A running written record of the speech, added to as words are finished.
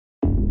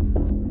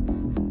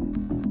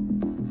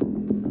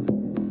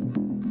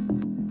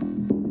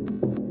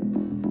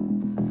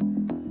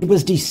It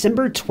was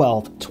December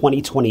 12,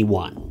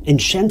 2021, and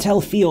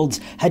Chantel Fields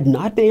had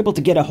not been able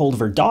to get a hold of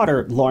her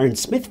daughter, Lauren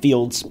Smith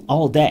Fields,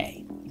 all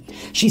day.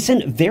 She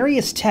sent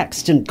various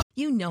texts and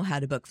You know how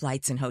to book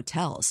flights and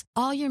hotels.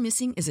 All you're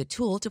missing is a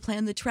tool to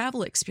plan the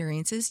travel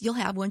experiences you'll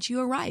have once you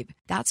arrive.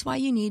 That's why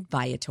you need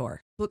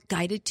Viator. Book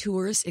guided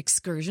tours,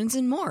 excursions,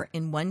 and more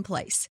in one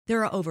place.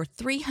 There are over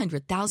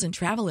 300,000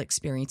 travel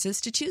experiences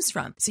to choose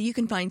from, so you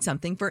can find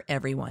something for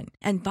everyone.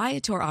 And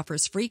Viator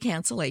offers free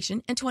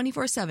cancellation and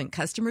 24/7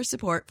 customer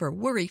support for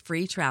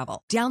worry-free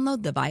travel.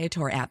 Download the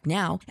Viator app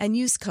now and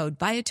use code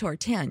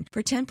Viator10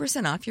 for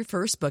 10% off your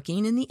first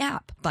booking in the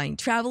app. Find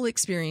travel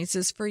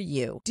experiences for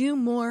you. Do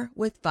more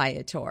with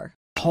Viator.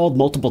 Called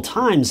multiple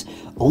times,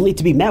 only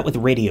to be met with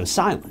radio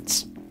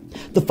silence.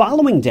 The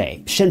following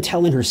day,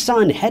 Chantel and her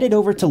son headed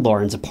over to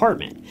Lauren's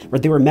apartment, where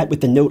they were met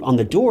with a note on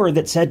the door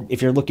that said,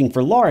 "If you're looking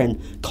for Lauren,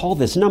 call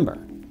this number."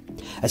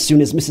 As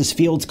soon as Mrs.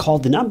 Fields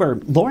called the number,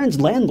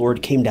 Lauren's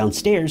landlord came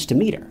downstairs to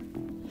meet her.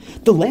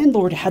 The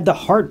landlord had the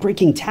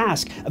heartbreaking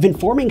task of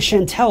informing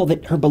Chantel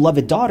that her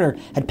beloved daughter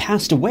had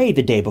passed away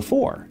the day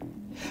before.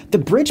 The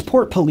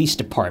Bridgeport Police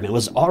Department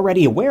was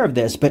already aware of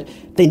this, but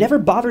they never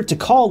bothered to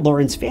call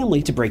Lauren's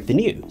family to break the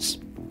news.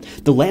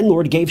 The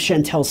landlord gave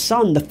Chantel's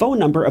son the phone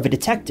number of a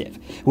detective,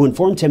 who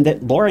informed him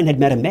that Lauren had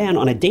met a man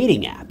on a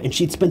dating app and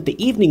she'd spent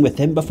the evening with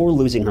him before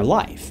losing her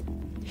life.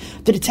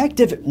 The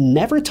detective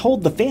never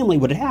told the family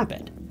what had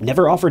happened,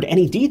 never offered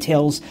any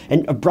details,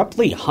 and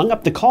abruptly hung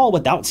up the call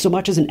without so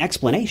much as an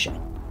explanation.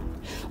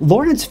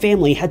 Lauren's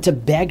family had to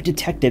beg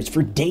detectives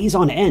for days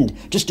on end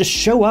just to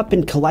show up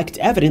and collect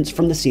evidence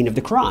from the scene of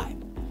the crime.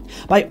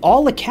 By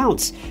all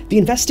accounts, the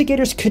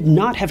investigators could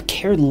not have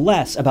cared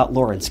less about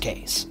Lauren's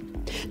case.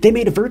 They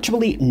made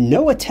virtually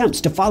no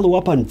attempts to follow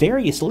up on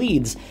various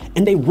leads,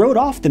 and they wrote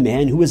off the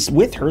man who was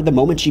with her the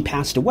moment she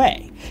passed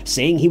away,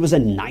 saying he was a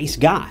nice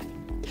guy,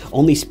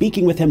 only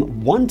speaking with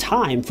him one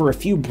time for a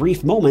few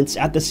brief moments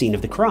at the scene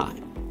of the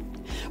crime.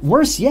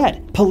 Worse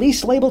yet,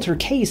 police labeled her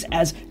case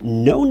as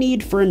no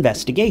need for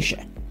investigation.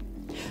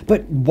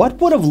 But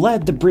what would have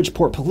led the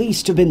Bridgeport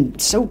police to have been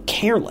so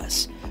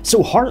careless,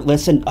 so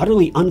heartless, and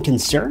utterly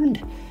unconcerned?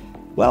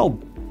 Well,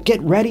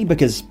 get ready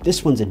because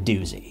this one's a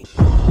doozy.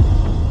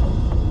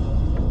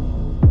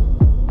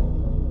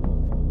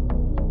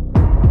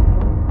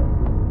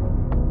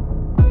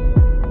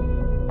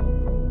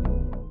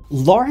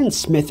 Lauren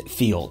Smith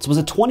Fields was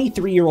a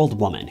 23-year-old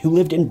woman who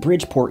lived in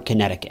Bridgeport,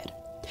 Connecticut.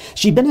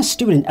 She'd been a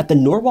student at the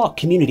Norwalk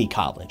Community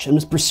College and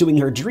was pursuing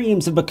her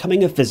dreams of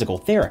becoming a physical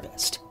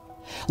therapist.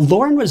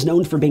 Lauren was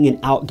known for being an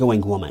outgoing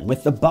woman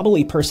with a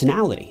bubbly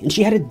personality, and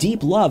she had a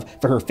deep love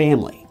for her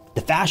family,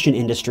 the fashion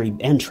industry,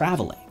 and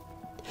traveling.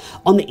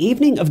 On the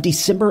evening of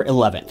December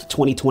 11th,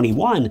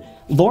 2021,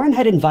 Lauren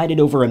had invited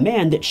over a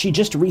man that she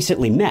just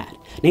recently met,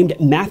 named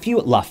Matthew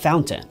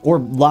LaFontaine, or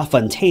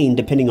LaFontaine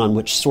depending on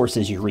which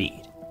sources you read.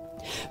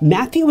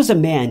 Matthew was a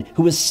man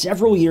who was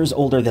several years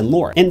older than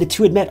Lauren, and the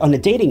two had met on a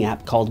dating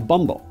app called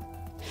Bumble.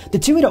 The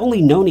two had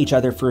only known each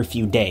other for a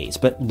few days,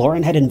 but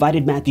Lauren had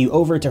invited Matthew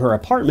over to her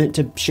apartment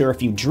to share a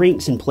few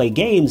drinks and play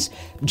games,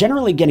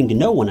 generally getting to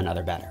know one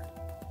another better.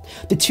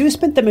 The two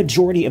spent the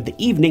majority of the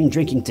evening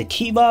drinking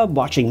tequila,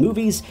 watching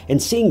movies, and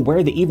seeing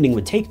where the evening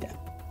would take them.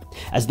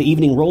 As the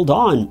evening rolled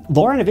on,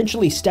 Lauren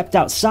eventually stepped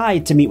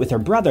outside to meet with her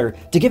brother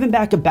to give him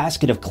back a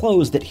basket of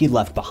clothes that he'd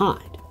left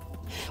behind.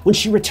 When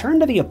she returned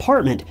to the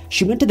apartment,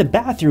 she went to the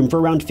bathroom for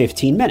around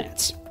 15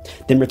 minutes,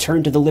 then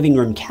returned to the living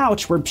room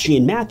couch where she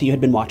and Matthew had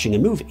been watching a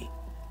movie.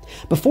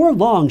 Before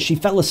long, she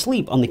fell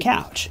asleep on the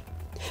couch.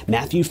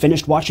 Matthew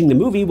finished watching the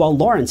movie while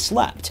Lauren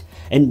slept,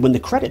 and when the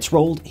credits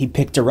rolled, he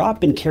picked her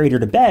up and carried her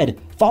to bed,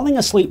 falling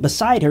asleep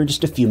beside her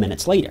just a few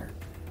minutes later.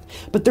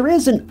 But there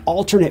is an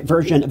alternate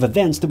version of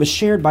events that was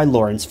shared by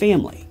Lauren's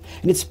family,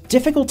 and it's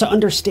difficult to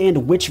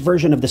understand which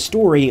version of the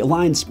story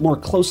aligns more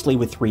closely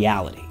with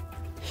reality.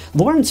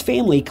 Lauren's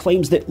family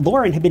claims that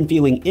Lauren had been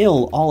feeling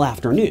ill all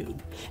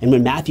afternoon, and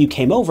when Matthew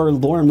came over,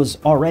 Lauren was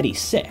already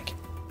sick.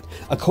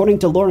 According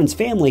to Lauren's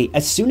family,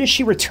 as soon as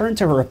she returned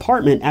to her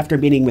apartment after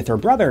meeting with her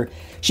brother,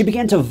 she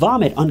began to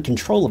vomit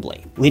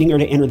uncontrollably, leading her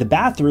to enter the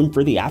bathroom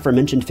for the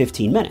aforementioned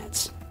 15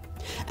 minutes.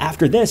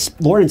 After this,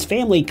 Lauren's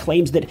family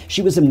claims that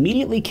she was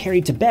immediately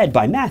carried to bed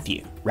by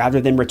Matthew, rather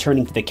than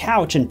returning to the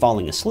couch and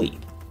falling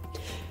asleep.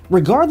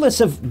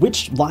 Regardless of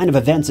which line of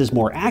events is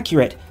more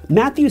accurate,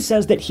 Matthew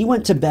says that he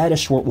went to bed a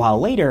short while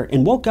later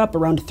and woke up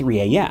around 3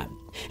 a.m.,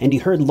 and he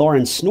heard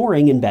Lauren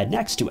snoring in bed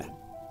next to him.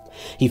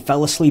 He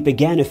fell asleep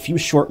again a few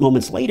short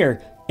moments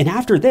later, and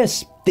after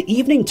this, the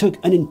evening took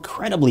an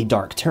incredibly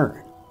dark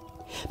turn.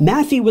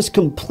 Matthew was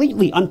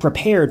completely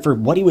unprepared for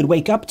what he would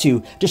wake up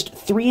to just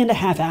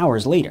 3.5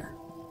 hours later.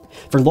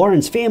 For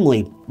Lauren's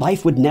family,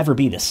 life would never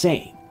be the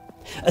same.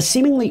 A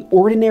seemingly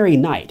ordinary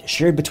night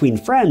shared between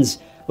friends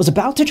was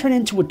about to turn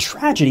into a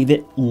tragedy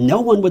that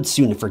no one would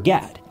soon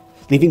forget,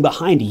 leaving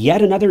behind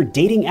yet another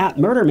dating app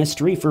murder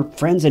mystery for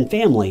friends and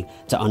family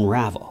to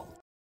unravel.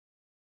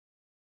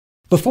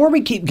 Before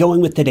we keep going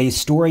with today's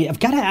story,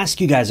 I've got to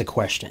ask you guys a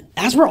question.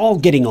 As we're all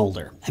getting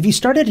older, have you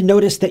started to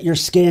notice that your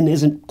skin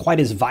isn't quite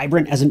as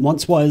vibrant as it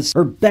once was?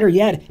 Or better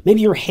yet,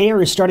 maybe your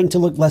hair is starting to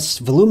look less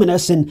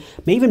voluminous and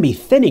may even be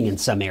thinning in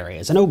some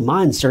areas. I know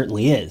mine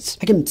certainly is.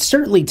 I can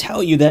certainly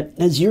tell you that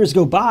as years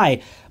go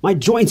by, my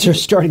joints are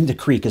starting to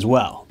creak as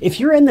well. If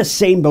you're in the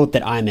same boat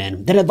that I'm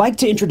in, then I'd like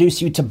to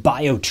introduce you to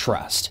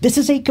BioTrust. This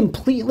is a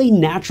completely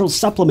natural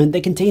supplement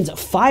that contains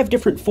 5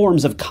 different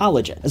forms of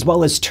collagen, as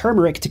well as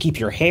turmeric to keep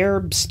your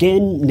hair,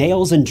 skin,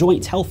 nails, and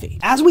joints healthy.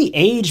 As we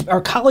age,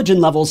 our collagen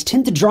levels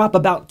tend to drop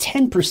about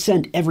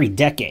 10% every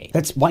decade.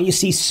 That's why you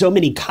see so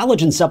many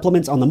collagen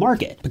supplements on the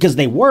market, because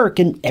they work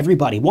and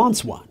everybody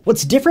wants one.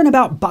 What's different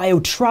about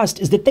BioTrust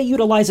is that they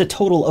utilize a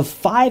total of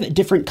 5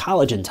 different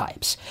collagen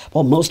types,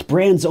 while most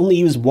brands only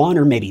use 1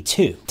 or maybe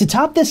 2. To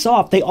top this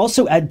off, they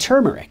also add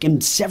turmeric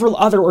and several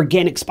other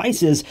organic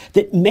spices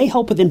that may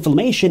help with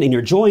inflammation in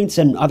your joints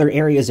and other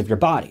areas of your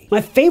body.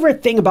 My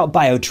favorite thing about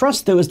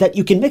BioTrust, though, is that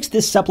you can mix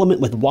this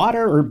supplement with water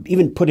or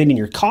even put it in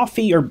your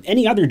coffee or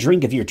any other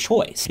drink of your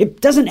choice.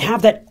 It doesn't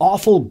have that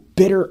awful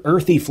bitter,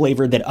 earthy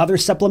flavor that other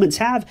supplements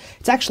have.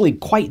 It's actually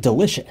quite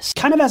delicious.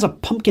 Kind of has a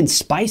pumpkin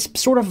spice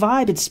sort of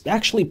vibe. It's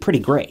actually pretty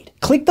great.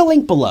 Click the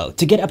link below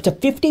to get up to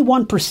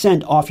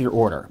 51% off your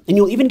order, and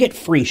you'll even get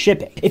free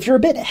shipping. If you're a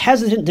bit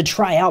hesitant to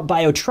try out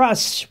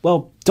BioTrust,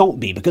 well, don't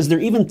be, because they're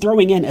even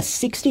throwing in a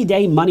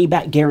 60-day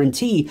money-back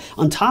guarantee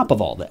on top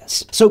of all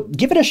this. So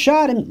give it a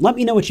shot and let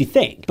me know what you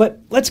think. But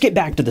let's get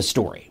back to the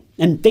story.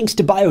 And thanks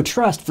to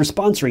BioTrust for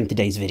sponsoring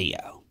today's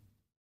video.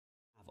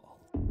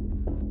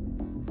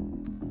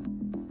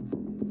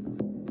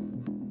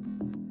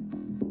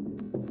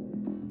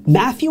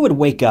 Matthew would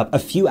wake up a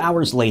few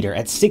hours later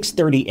at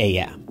 6:30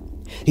 a.m.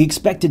 He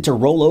expected to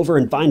roll over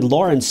and find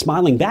Lauren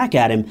smiling back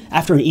at him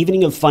after an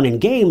evening of fun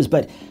and games,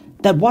 but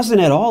that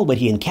wasn't at all what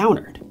he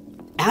encountered.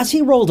 As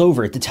he rolled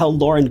over to tell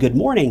Lauren good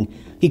morning,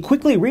 he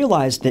quickly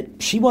realized that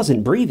she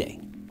wasn't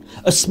breathing.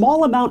 A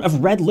small amount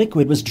of red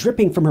liquid was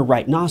dripping from her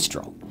right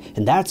nostril,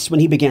 and that's when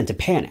he began to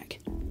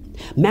panic.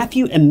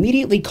 Matthew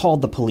immediately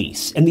called the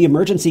police, and the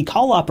emergency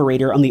call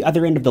operator on the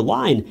other end of the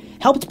line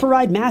helped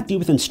provide Matthew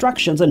with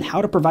instructions on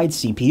how to provide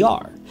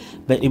CPR,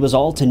 but it was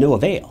all to no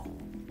avail.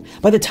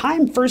 By the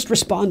time first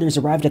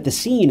responders arrived at the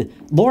scene,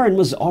 Lauren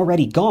was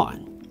already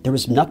gone. There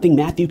was nothing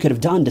Matthew could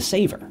have done to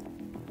save her.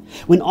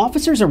 When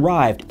officers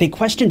arrived, they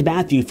questioned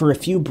Matthew for a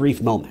few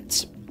brief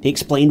moments. He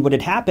explained what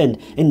had happened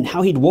and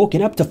how he'd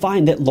woken up to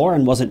find that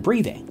Lauren wasn't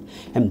breathing,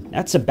 and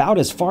that's about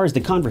as far as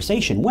the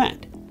conversation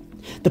went.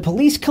 The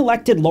police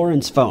collected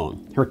Lauren's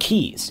phone, her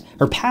keys,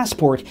 her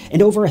passport,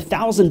 and over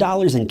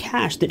 $1,000 in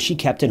cash that she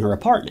kept in her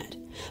apartment,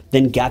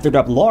 then gathered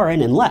up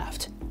Lauren and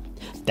left.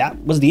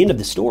 That was the end of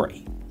the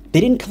story.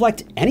 They didn't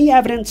collect any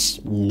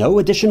evidence, no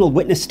additional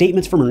witness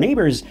statements from her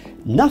neighbors,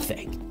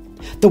 nothing.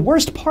 The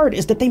worst part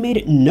is that they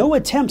made no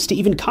attempts to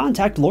even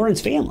contact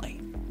Lauren's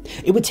family.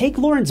 It would take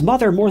Lauren's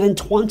mother more than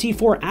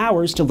 24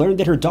 hours to learn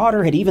that her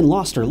daughter had even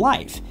lost her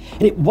life,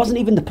 and it wasn't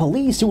even the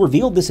police who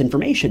revealed this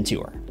information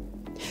to her.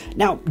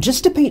 Now,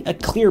 just to paint a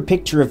clear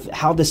picture of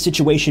how this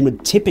situation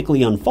would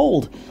typically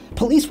unfold,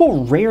 police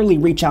will rarely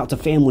reach out to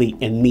family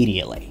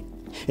immediately.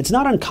 It's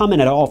not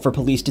uncommon at all for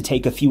police to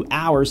take a few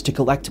hours to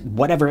collect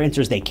whatever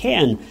answers they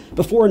can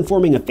before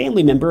informing a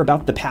family member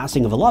about the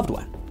passing of a loved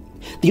one.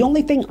 The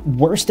only thing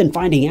worse than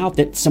finding out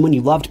that someone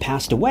you loved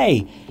passed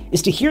away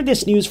is to hear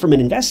this news from an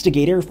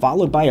investigator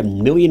followed by a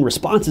million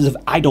responses of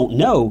 "I don't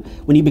know"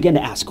 when you begin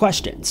to ask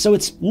questions. So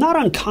it's not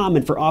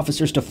uncommon for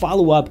officers to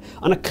follow up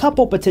on a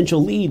couple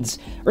potential leads,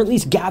 or at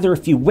least gather a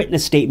few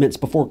witness statements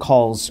before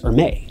calls are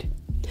made.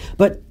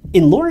 But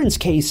in Lauren's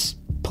case,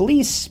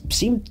 police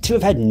seem to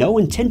have had no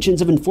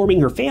intentions of informing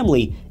her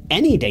family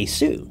any day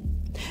soon.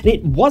 And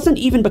it wasn't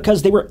even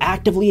because they were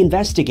actively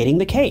investigating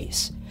the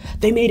case.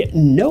 They made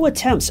no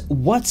attempts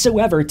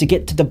whatsoever to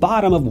get to the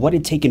bottom of what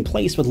had taken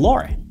place with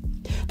Lauren.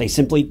 They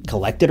simply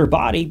collected her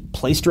body,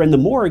 placed her in the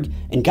morgue,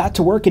 and got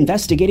to work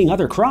investigating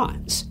other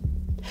crimes.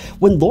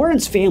 When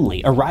Lauren's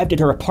family arrived at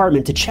her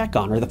apartment to check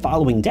on her the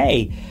following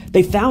day,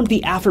 they found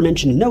the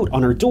aforementioned note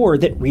on her door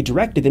that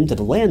redirected them to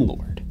the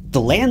landlord.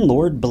 The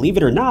landlord, believe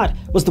it or not,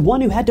 was the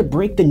one who had to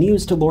break the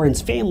news to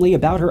Lauren's family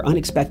about her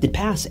unexpected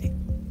passing.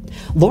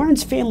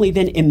 Lauren's family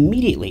then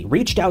immediately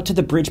reached out to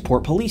the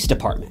Bridgeport Police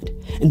Department,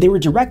 and they were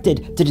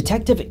directed to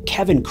Detective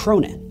Kevin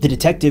Cronin, the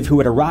detective who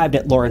had arrived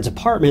at Lauren's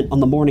apartment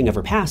on the morning of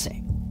her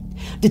passing.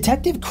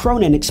 Detective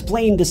Cronin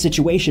explained the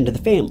situation to the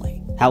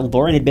family, how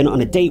Lauren had been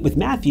on a date with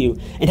Matthew,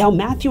 and how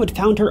Matthew had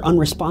found her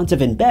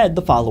unresponsive in bed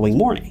the following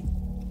morning.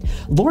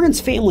 Lauren's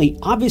family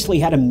obviously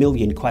had a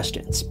million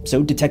questions,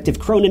 so Detective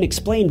Cronin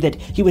explained that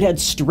he would head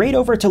straight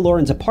over to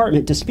Lauren's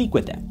apartment to speak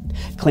with them,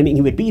 claiming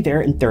he would be there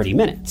in 30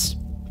 minutes.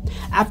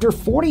 After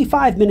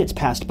 45 minutes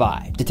passed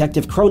by,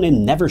 Detective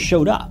Cronin never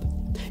showed up,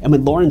 and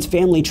when Lauren's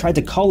family tried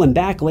to call him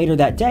back later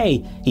that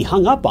day, he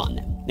hung up on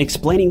them,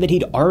 explaining that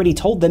he'd already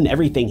told them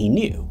everything he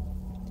knew.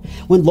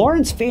 When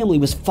Lauren's family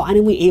was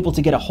finally able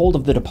to get a hold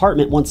of the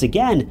department once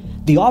again,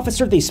 the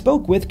officer they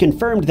spoke with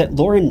confirmed that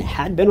Lauren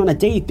had been on a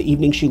date the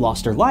evening she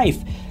lost her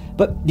life,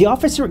 But the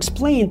officer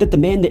explained that the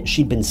man that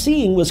she'd been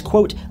seeing was,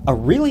 quote, a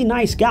really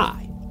nice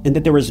guy, and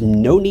that there was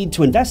no need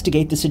to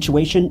investigate the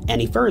situation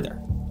any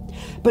further.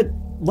 But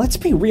let's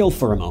be real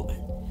for a moment.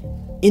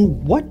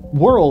 In what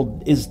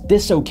world is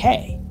this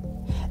okay?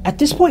 At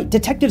this point,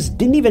 detectives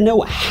didn't even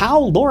know how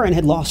Lauren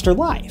had lost her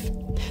life.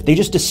 They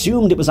just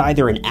assumed it was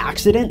either an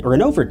accident or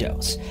an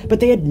overdose, but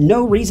they had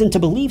no reason to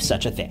believe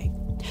such a thing,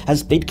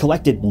 as they'd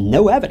collected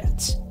no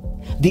evidence.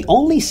 The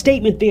only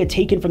statement they had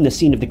taken from the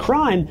scene of the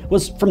crime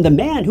was from the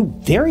man who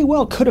very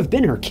well could have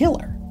been her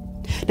killer.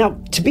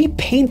 Now, to be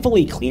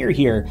painfully clear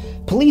here,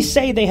 police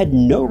say they had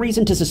no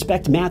reason to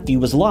suspect Matthew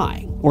was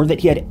lying, or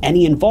that he had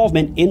any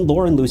involvement in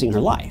Lauren losing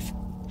her life.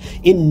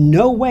 In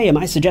no way am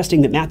I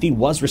suggesting that Matthew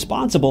was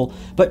responsible,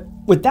 but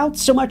without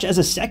so much as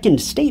a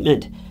second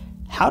statement,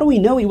 how do we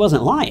know he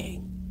wasn't lying?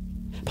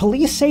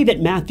 Police say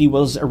that Matthew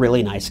was a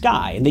really nice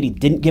guy, and that he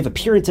didn't give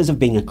appearances of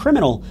being a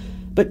criminal,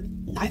 but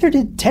neither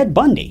did Ted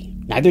Bundy.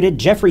 Neither did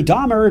Jeffrey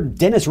Dahmer or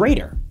Dennis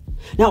Rader.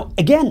 Now,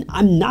 again,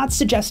 I'm not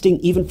suggesting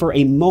even for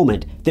a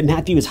moment that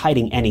Matthew is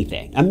hiding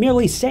anything. I'm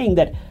merely saying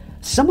that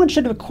someone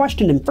should have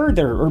questioned him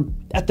further, or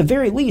at the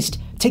very least,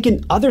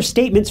 taken other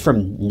statements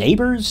from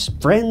neighbors,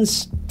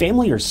 friends,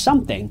 family, or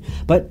something,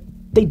 but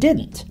they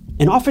didn't.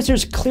 And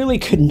officers clearly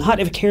could not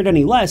have cared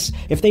any less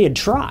if they had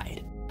tried.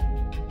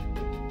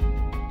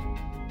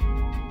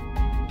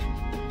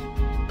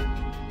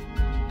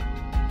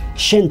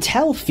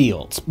 Chantel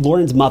Fields,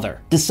 Lauren's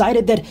mother,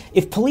 decided that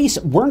if police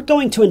weren't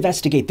going to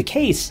investigate the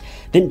case,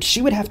 then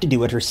she would have to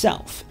do it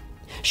herself.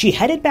 She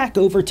headed back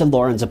over to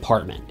Lauren's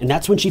apartment, and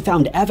that's when she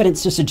found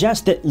evidence to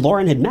suggest that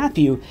Lauren and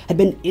Matthew had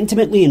been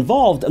intimately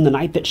involved on the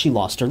night that she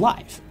lost her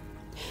life.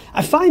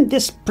 I find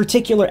this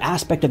particular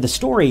aspect of the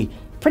story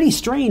pretty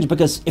strange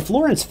because if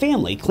Lauren's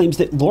family claims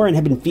that Lauren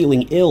had been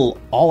feeling ill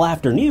all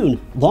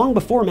afternoon, long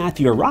before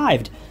Matthew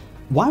arrived,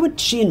 why would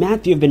she and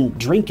Matthew have been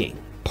drinking,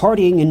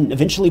 partying, and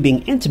eventually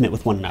being intimate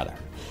with one another?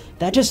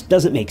 That just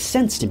doesn't make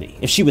sense to me.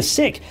 If she was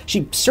sick,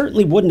 she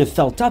certainly wouldn't have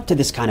felt up to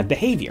this kind of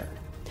behavior.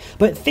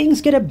 But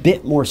things get a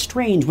bit more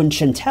strange when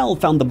Chantel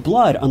found the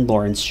blood on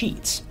Lauren's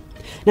sheets.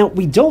 Now,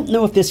 we don't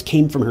know if this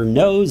came from her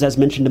nose, as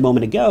mentioned a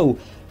moment ago,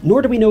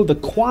 nor do we know the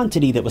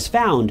quantity that was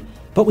found,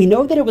 but we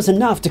know that it was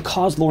enough to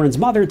cause Lauren's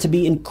mother to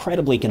be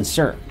incredibly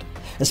concerned,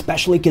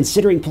 especially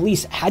considering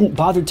police hadn't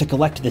bothered to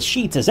collect the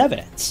sheets as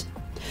evidence.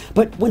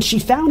 But when she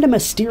found a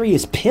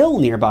mysterious pill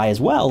nearby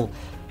as well,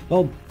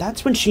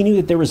 that's when she knew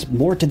that there was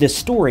more to this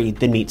story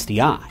than meets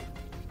the eye.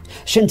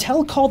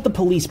 Chantel called the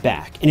police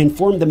back and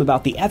informed them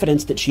about the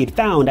evidence that she had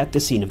found at the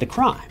scene of the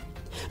crime.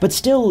 But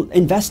still,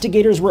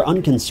 investigators were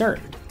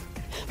unconcerned.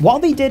 While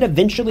they did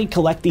eventually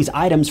collect these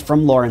items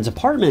from Lauren's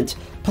apartment,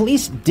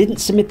 police didn't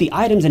submit the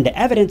items into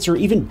evidence or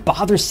even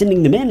bother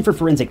sending them in for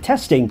forensic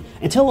testing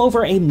until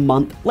over a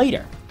month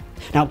later.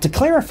 Now, to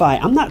clarify,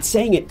 I'm not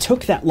saying it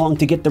took that long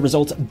to get the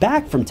results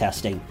back from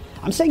testing.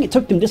 I'm saying it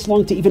took them this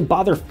long to even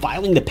bother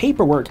filing the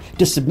paperwork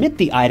to submit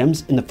the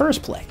items in the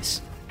first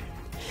place.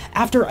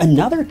 After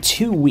another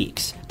 2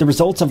 weeks, the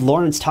results of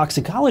Lauren's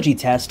toxicology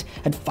test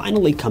had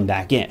finally come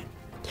back in,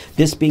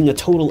 this being a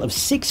total of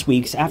 6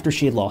 weeks after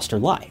she had lost her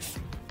life.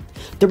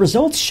 The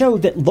results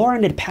showed that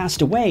Lauren had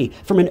passed away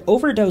from an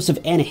overdose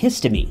of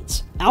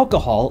antihistamines,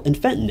 alcohol, and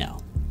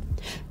fentanyl.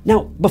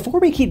 Now,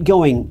 before we keep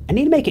going, I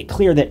need to make it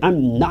clear that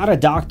I'm not a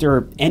doctor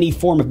or any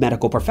form of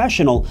medical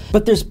professional,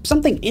 but there's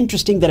something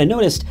interesting that I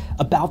noticed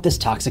about this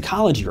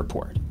toxicology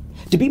report.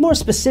 To be more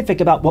specific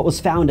about what was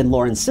found in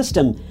Lauren's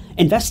system,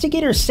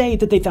 investigators say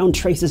that they found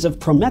traces of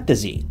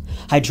promethazine,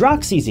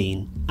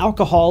 hydroxyzine,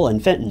 alcohol,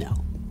 and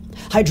fentanyl.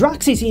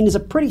 Hydroxyzine is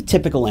a pretty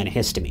typical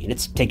antihistamine.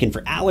 It's taken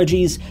for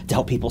allergies, to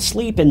help people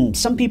sleep, and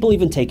some people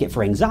even take it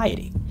for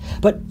anxiety.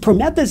 But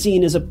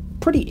promethazine is a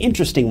pretty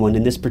interesting one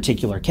in this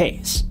particular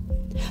case.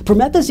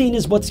 Promethazine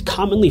is what's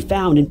commonly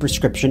found in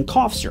prescription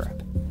cough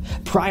syrup.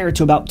 Prior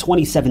to about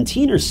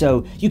 2017 or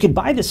so, you could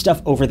buy this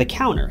stuff over the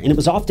counter, and it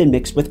was often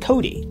mixed with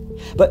codeine.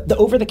 But the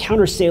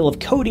over-the-counter sale of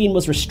codeine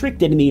was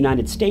restricted in the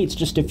United States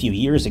just a few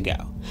years ago,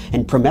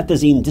 and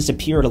promethazine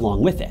disappeared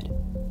along with it.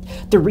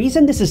 The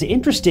reason this is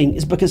interesting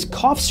is because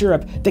cough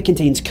syrup that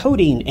contains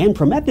codeine and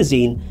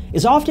promethazine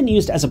is often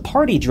used as a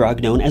party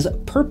drug known as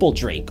purple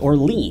drink or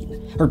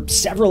lean, or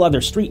several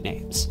other street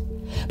names.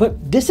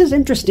 But this is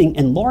interesting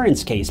in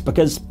Lauren's case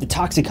because the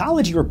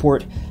toxicology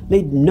report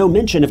made no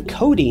mention of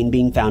codeine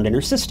being found in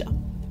her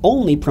system,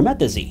 only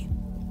promethazine.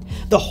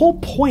 The whole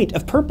point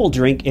of purple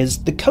drink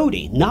is the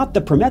codeine, not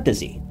the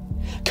promethazine.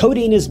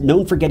 Codeine is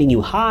known for getting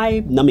you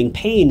high, numbing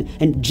pain,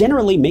 and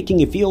generally making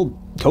you feel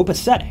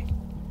copacetic.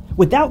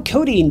 Without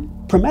codeine,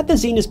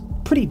 promethazine is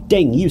pretty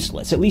dang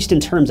useless, at least in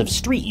terms of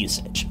street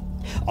usage.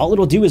 All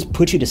it'll do is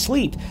put you to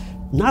sleep,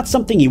 not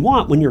something you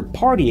want when you're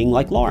partying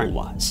like Lauren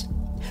was.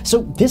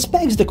 So this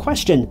begs the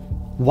question,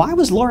 why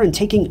was Lauren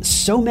taking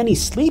so many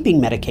sleeping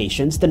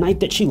medications the night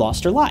that she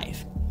lost her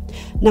life?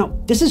 Now,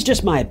 this is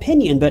just my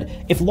opinion, but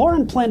if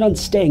Lauren planned on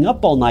staying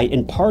up all night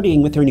and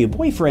partying with her new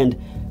boyfriend,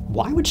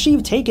 why would she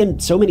have taken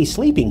so many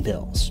sleeping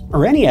pills?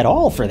 Or any at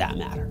all, for that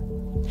matter?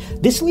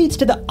 This leads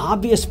to the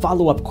obvious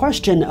follow-up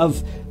question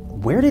of,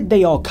 where did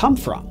they all come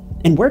from?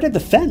 And where did the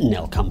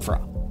fentanyl come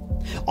from?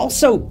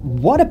 Also,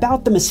 what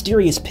about the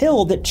mysterious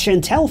pill that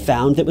Chantel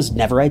found that was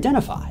never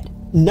identified?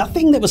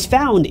 Nothing that was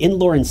found in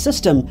Lauren's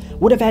system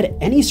would have had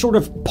any sort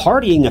of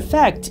partying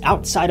effect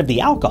outside of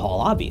the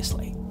alcohol,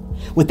 obviously.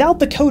 Without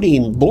the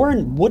codeine,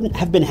 Lauren wouldn't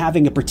have been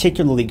having a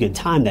particularly good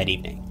time that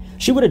evening.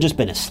 She would have just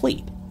been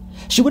asleep.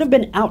 She would have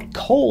been out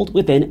cold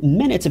within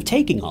minutes of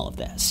taking all of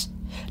this.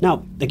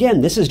 Now,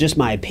 again, this is just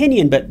my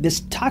opinion, but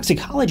this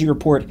toxicology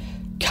report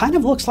kind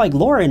of looks like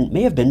Lauren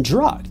may have been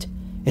drugged.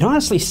 It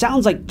honestly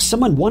sounds like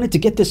someone wanted to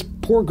get this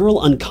poor girl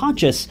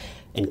unconscious,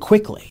 and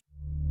quickly.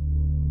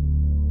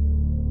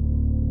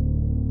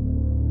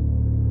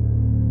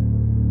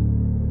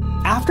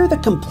 After the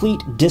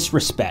complete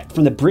disrespect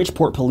from the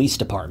Bridgeport Police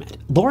Department,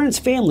 Lauren's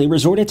family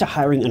resorted to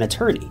hiring an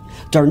attorney,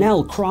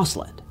 Darnell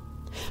Crossland.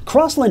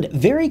 Crossland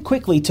very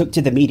quickly took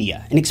to the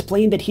media and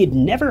explained that he had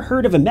never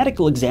heard of a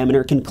medical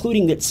examiner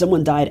concluding that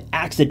someone died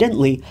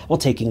accidentally while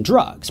taking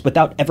drugs,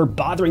 without ever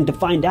bothering to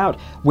find out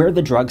where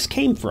the drugs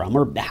came from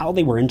or how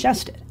they were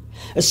ingested,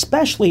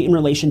 especially in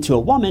relation to a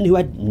woman who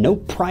had no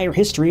prior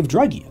history of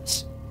drug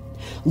use.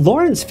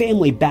 Lauren's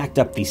family backed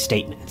up these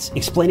statements,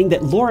 explaining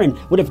that Lauren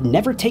would have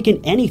never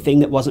taken anything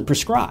that wasn't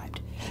prescribed.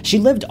 She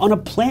lived on a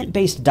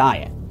plant-based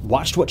diet,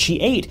 watched what she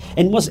ate,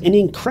 and was in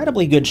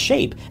incredibly good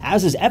shape,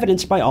 as is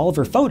evidenced by all of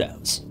her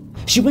photos.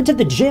 She went to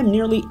the gym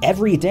nearly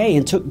every day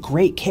and took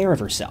great care of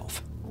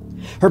herself.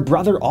 Her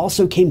brother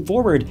also came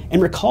forward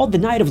and recalled the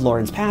night of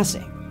Lauren's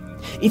passing.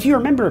 If you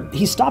remember,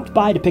 he stopped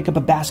by to pick up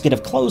a basket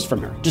of clothes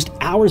from her just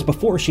hours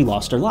before she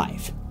lost her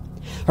life.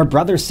 Her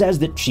brother says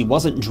that she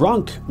wasn't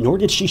drunk, nor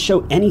did she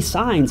show any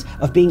signs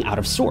of being out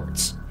of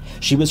sorts.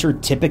 She was her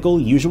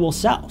typical, usual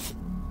self.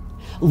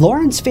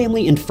 Lauren's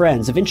family and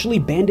friends eventually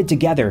banded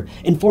together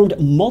and formed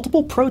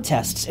multiple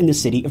protests in the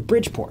city of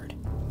Bridgeport.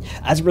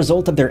 As a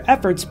result of their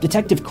efforts,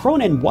 Detective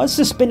Cronin was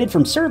suspended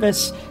from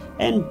service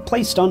and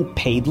placed on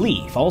paid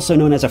leave, also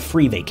known as a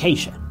free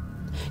vacation.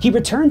 He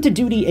returned to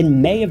duty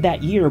in May of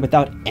that year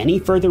without any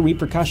further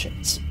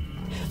repercussions.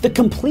 The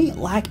complete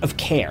lack of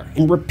care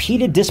and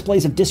repeated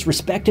displays of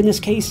disrespect in this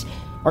case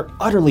are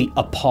utterly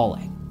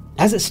appalling.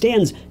 As it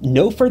stands,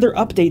 no further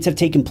updates have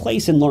taken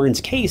place in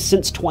Lauren's case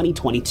since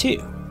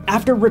 2022.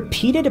 After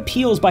repeated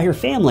appeals by her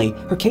family,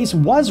 her case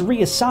was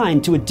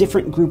reassigned to a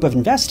different group of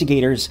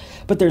investigators,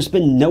 but there's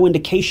been no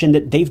indication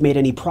that they've made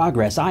any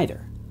progress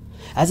either.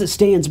 As it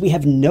stands, we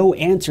have no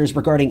answers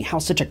regarding how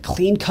such a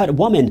clean-cut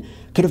woman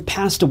could have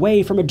passed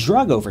away from a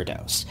drug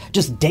overdose,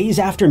 just days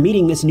after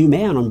meeting this new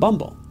man on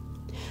Bumble.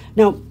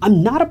 Now,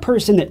 I'm not a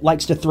person that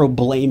likes to throw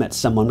blame at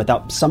someone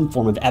without some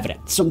form of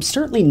evidence, so I'm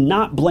certainly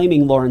not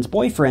blaming Lauren's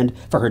boyfriend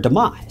for her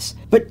demise.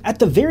 But at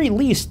the very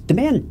least, the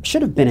man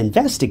should have been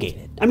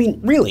investigated. I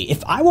mean, really,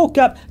 if I woke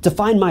up to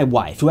find my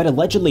wife, who had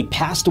allegedly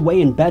passed away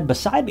in bed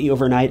beside me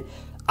overnight,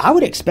 I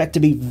would expect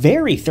to be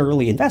very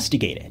thoroughly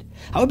investigated.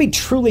 I would be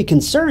truly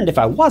concerned if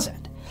I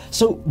wasn't.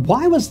 So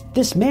why was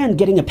this man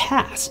getting a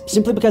pass,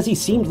 simply because he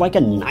seemed like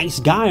a nice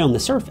guy on the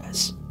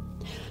surface?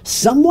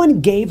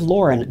 Someone gave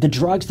Lauren the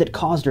drugs that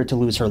caused her to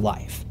lose her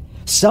life.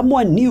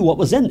 Someone knew what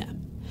was in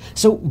them.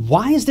 So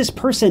why is this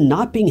person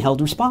not being held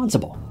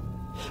responsible?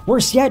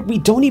 Worse yet, we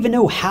don't even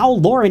know how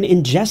Lauren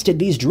ingested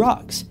these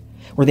drugs.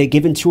 Were they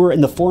given to her in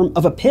the form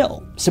of a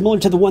pill, similar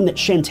to the one that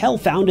Chantel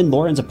found in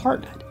Lauren's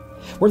apartment?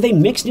 Were they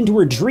mixed into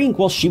her drink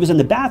while she was in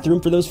the bathroom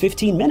for those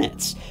 15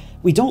 minutes?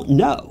 We don't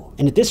know,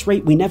 and at this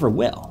rate, we never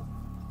will.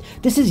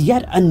 This is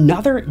yet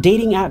another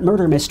dating app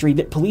murder mystery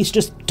that police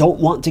just don't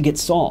want to get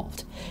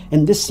solved.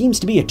 And this seems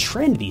to be a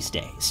trend these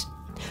days.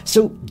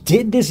 So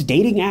did this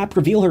dating app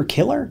reveal her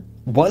killer?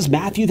 Was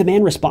Matthew the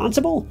man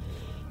responsible?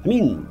 I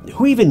mean,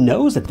 who even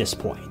knows at this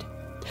point?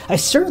 I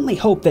certainly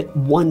hope that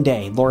one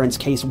day Lauren's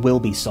case will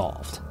be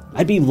solved.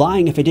 I'd be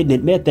lying if I didn't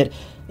admit that,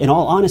 in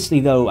all honesty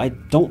though, I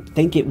don't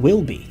think it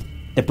will be.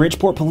 The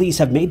Bridgeport police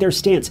have made their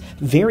stance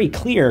very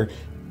clear.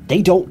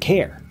 They don't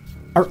care.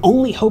 Our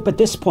only hope at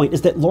this point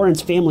is that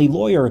Lauren's family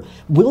lawyer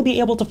will be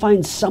able to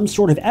find some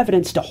sort of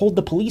evidence to hold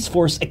the police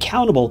force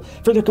accountable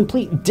for their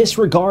complete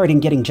disregard in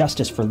getting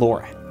justice for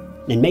Lauren.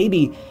 And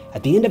maybe,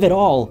 at the end of it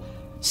all,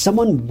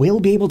 someone will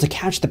be able to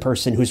catch the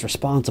person who's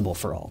responsible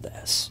for all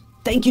this.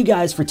 Thank you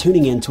guys for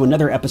tuning in to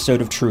another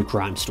episode of True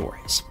Crime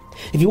Stories.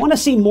 If you want to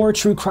see more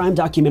true crime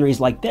documentaries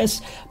like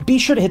this, be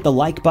sure to hit the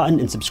like button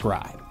and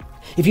subscribe.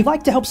 If you'd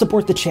like to help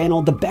support the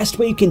channel, the best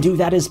way you can do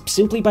that is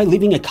simply by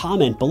leaving a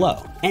comment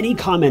below. Any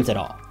comment at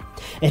all.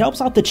 It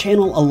helps out the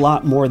channel a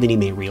lot more than you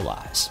may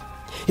realize.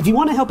 If you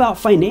want to help out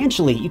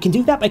financially, you can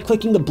do that by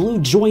clicking the blue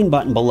join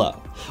button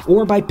below,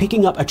 or by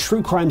picking up a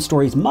True Crime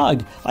Stories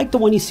mug like the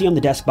one you see on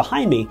the desk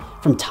behind me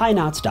from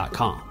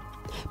TyKnots.com.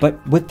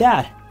 But with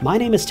that, my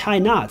name is Ty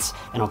Knots,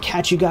 and I'll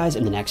catch you guys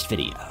in the next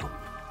video.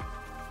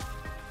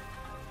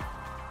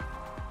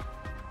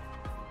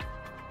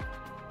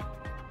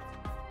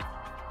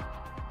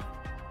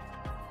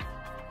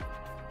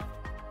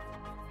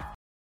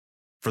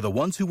 For the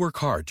ones who work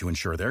hard to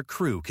ensure their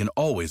crew can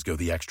always go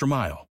the extra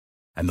mile,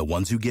 and the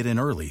ones who get in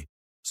early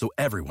so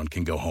everyone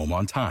can go home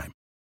on time,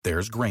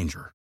 there's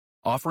Grainger,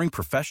 offering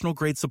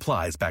professional-grade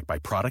supplies backed by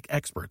product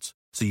experts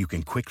so you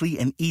can quickly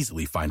and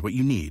easily find what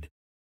you need.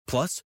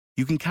 Plus,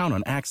 you can count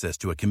on access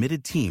to a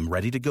committed team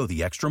ready to go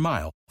the extra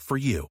mile for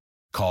you.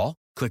 Call,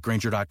 click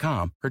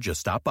Grainger.com, or just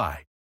stop by.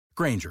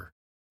 Grainger,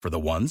 for the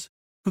ones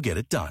who get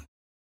it done.